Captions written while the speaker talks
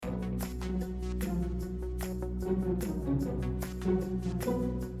Hey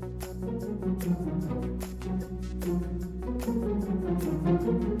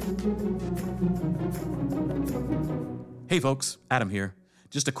folks, Adam here.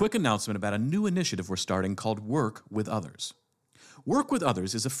 Just a quick announcement about a new initiative we're starting called Work with Others. Work with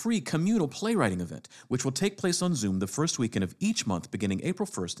Others is a free communal playwriting event which will take place on Zoom the first weekend of each month beginning April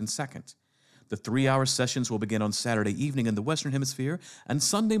 1st and 2nd. The 3-hour sessions will begin on Saturday evening in the Western Hemisphere and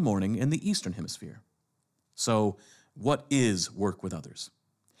Sunday morning in the Eastern Hemisphere. So, what is Work with Others?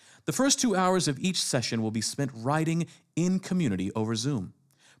 The first 2 hours of each session will be spent writing in community over Zoom.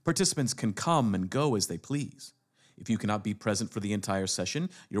 Participants can come and go as they please. If you cannot be present for the entire session,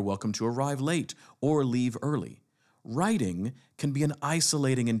 you're welcome to arrive late or leave early. Writing can be an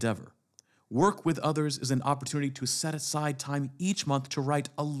isolating endeavor. Work with Others is an opportunity to set aside time each month to write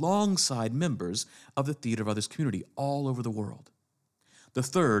alongside members of the Theater of Others community all over the world. The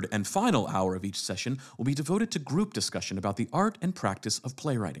third and final hour of each session will be devoted to group discussion about the art and practice of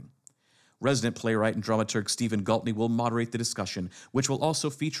playwriting. Resident playwright and dramaturg Stephen Galtney will moderate the discussion, which will also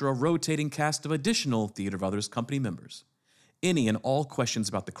feature a rotating cast of additional Theater of Others company members. Any and all questions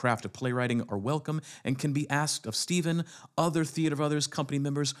about the craft of playwriting are welcome and can be asked of Stephen, other Theater of Others company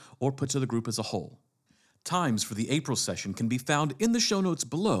members, or put to the group as a whole. Times for the April session can be found in the show notes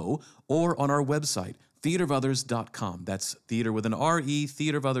below or on our website, theaterofothers.com. That's theater with an R-E,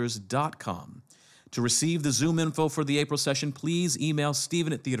 theaterofothers.com. To receive the Zoom info for the April session, please email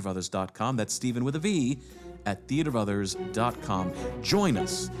Stephen at theaterofothers.com. That's Stephen with a V at theaterofothers.com. Join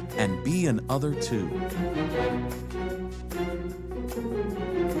us and be an other too.